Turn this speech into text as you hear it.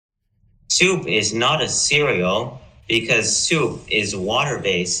soup is not a cereal because soup is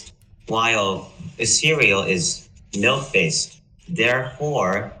water-based, while a cereal is milk-based.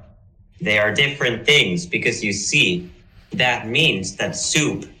 Therefore, they are different things because you see, that means that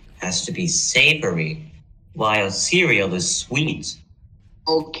soup has to be savory, while cereal is sweet.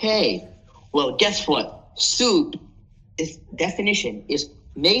 Okay. Well, guess what? Soup, its definition, is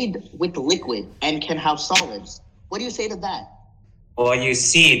made with liquid and can have solids. What do you say to that? Well, you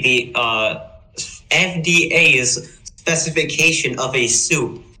see, the FDA's specification of a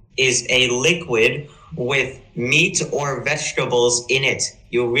soup is a liquid with meat or vegetables in it.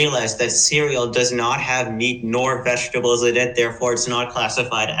 You realize that cereal does not have meat nor vegetables in it, therefore it's not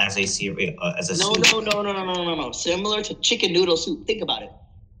classified as a cereal, soup. No. Similar to chicken noodle soup. Think about it.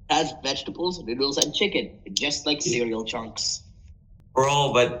 It has vegetables, noodles, and chicken, just like cereal chunks.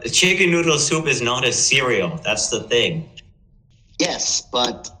 Bro, but chicken noodle soup is not a cereal. That's the thing. Yes,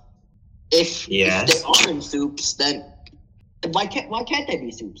 but if there aren't soups, then why can't there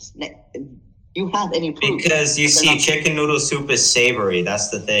be soups? Do you have any proof? Because you see, chicken noodle soup is savory. That's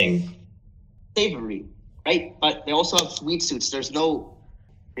the thing. Savory, right? But they also have sweet soups. There's no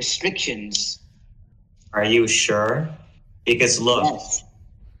restrictions. Are you sure? Because look. Yes.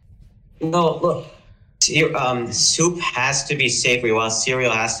 No, look. Soup has to be savory while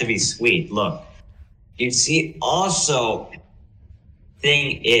cereal has to be sweet. Look. You see, also,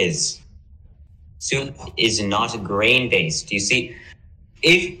 thing is, soup is not grain-based. You see,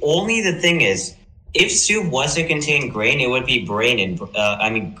 if only the thing is, if soup was to contain grain, it would be bread, and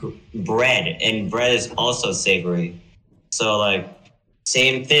bread is also savory. So, like,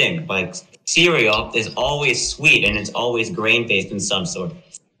 same thing. Like, cereal is always sweet, and it's always grain-based in some sort.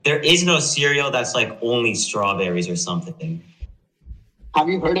 There is no cereal that's, like, only strawberries or something. Have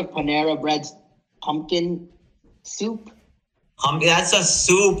you heard of Panera Bread's pumpkin soup? That's a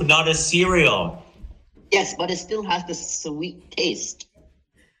soup, not a cereal. Yes, but it still has the sweet taste,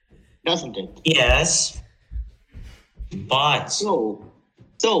 doesn't it? Yes, but so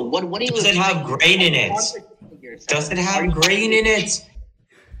what do you? Does it have grain in it? Does it have grain in it?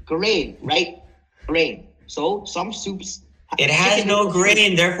 Grain, right? Grain. So some soups. It has no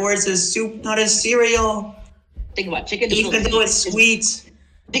grain, therefore it's a soup, not a cereal. Think about chicken noodle. Even though it's sweet.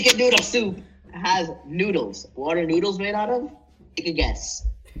 Chicken noodle soup has noodles. What are noodles made out of? Take a guess.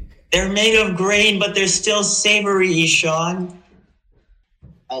 They're made of grain, but they're still savory, Eshan.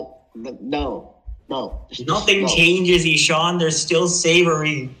 Oh, no. Nothing changes, Eshan. They're still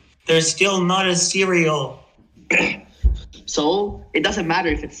savory. They're still not a cereal. So, it doesn't matter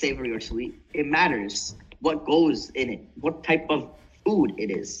if it's savory or sweet. It matters what goes in it, what type of food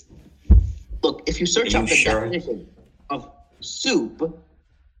it is. Look, if you search up the definition of soup,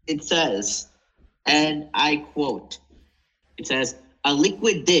 it says, and I quote, it says, a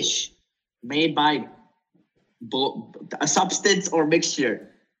liquid dish made by a substance or mixture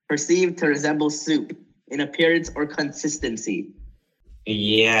perceived to resemble soup in appearance or consistency.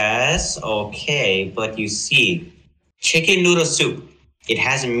 Yes, okay, but you see, chicken noodle soup, it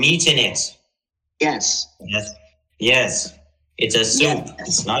has meat in it. Yes. Yes. It's a soup. Yes.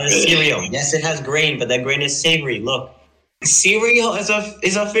 It's not a cereal. Yes, it has grain, but that grain is savory. Look. Cereal is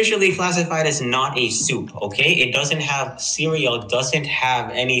officially classified as not a soup, okay? Cereal doesn't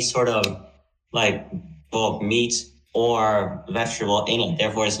have any sort of meat or vegetable in it.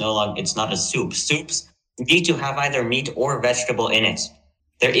 Therefore, it's not a soup. Soups need to have either meat or vegetable in it.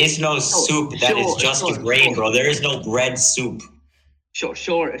 There is no soup that is just grain, bro. There is no bread soup.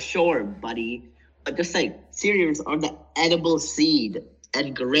 Sure, buddy. But just like cereals are the edible seed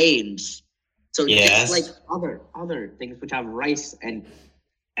and grains. So just like other things which have rice and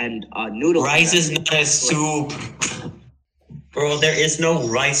noodles. Rice is not a soup. Bro, there is no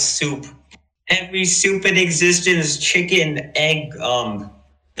rice soup. Every soup in existence, chicken, egg, the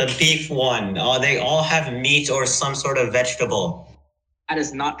beef one, they all have meat or some sort of vegetable. That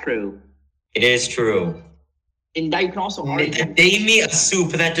is not true. It is true. And that you can also argue. Name me a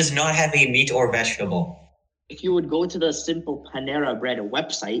soup that does not have a meat or vegetable. If you would go to the simple Panera Bread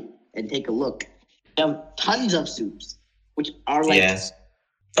website and take a look, they have tons of soups, which are like... Yes.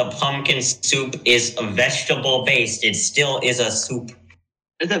 The pumpkin soup is vegetable based. It still is a soup.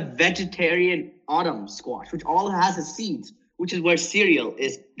 There's a vegetarian autumn squash, which all has is seeds, which is where cereal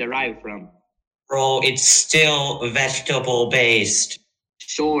is derived from. Bro, it's still vegetable based.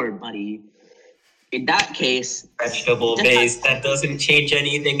 Sure, buddy. In that case... Vegetable based, that doesn't change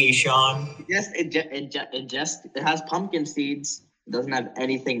anything, Eshan. Yes, it has pumpkin seeds. It doesn't have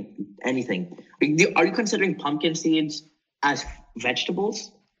anything. Are you considering pumpkin seeds as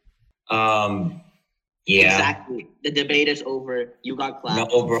vegetables? Yeah. Exactly. The debate is over. You got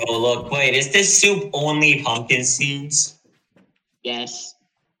clapped. No, bro. Look, wait. Is this soup only pumpkin seeds? Yes.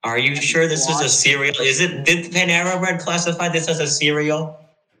 Are you sure this was a cereal? Did Panera Bread classify this as a cereal?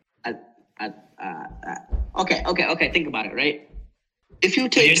 Okay. Think about it, right? If you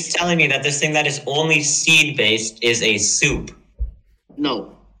take... You're just telling me that this thing that is only seed-based is a soup.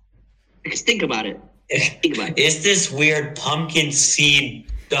 No. Because think about it. Is this weird pumpkin seed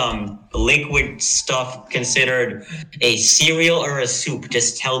liquid stuff considered a cereal or a soup?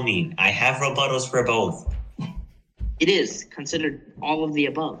 Just tell me. I have rebuttals for both. It is considered all of the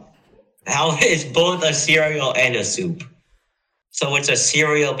above. How is both a cereal and a soup? So it's a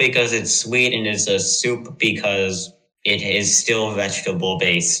cereal because it's sweet, and it's a soup because it is still vegetable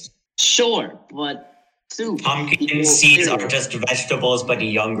based. Sure, but soup. Pumpkin seeds are just vegetables, but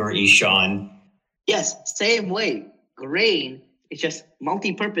younger, Eshan. Yes, same way. Grain is just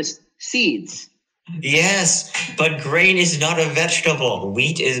multi-purpose seeds. Yes, but grain is not a vegetable.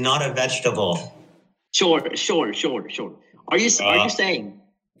 Wheat is not a vegetable. Sure. Are you saying?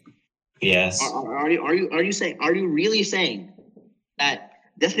 Yes. Are you really saying that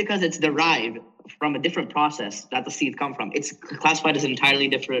just because it's derived from a different process that the seeds come from, it's classified as an entirely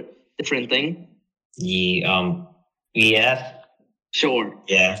different thing? Yeah. Sure.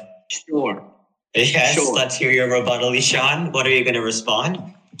 Yeah. Sure. Yes. Sure. Let's hear your rebuttal, Eshan. What are you going to respond?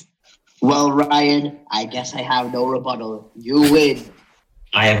 Well, Ryan, I guess I have no rebuttal. You win.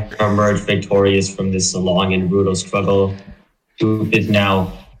 I have emerged victorious from this long and brutal struggle. Soup is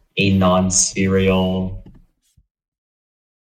now a non-cereal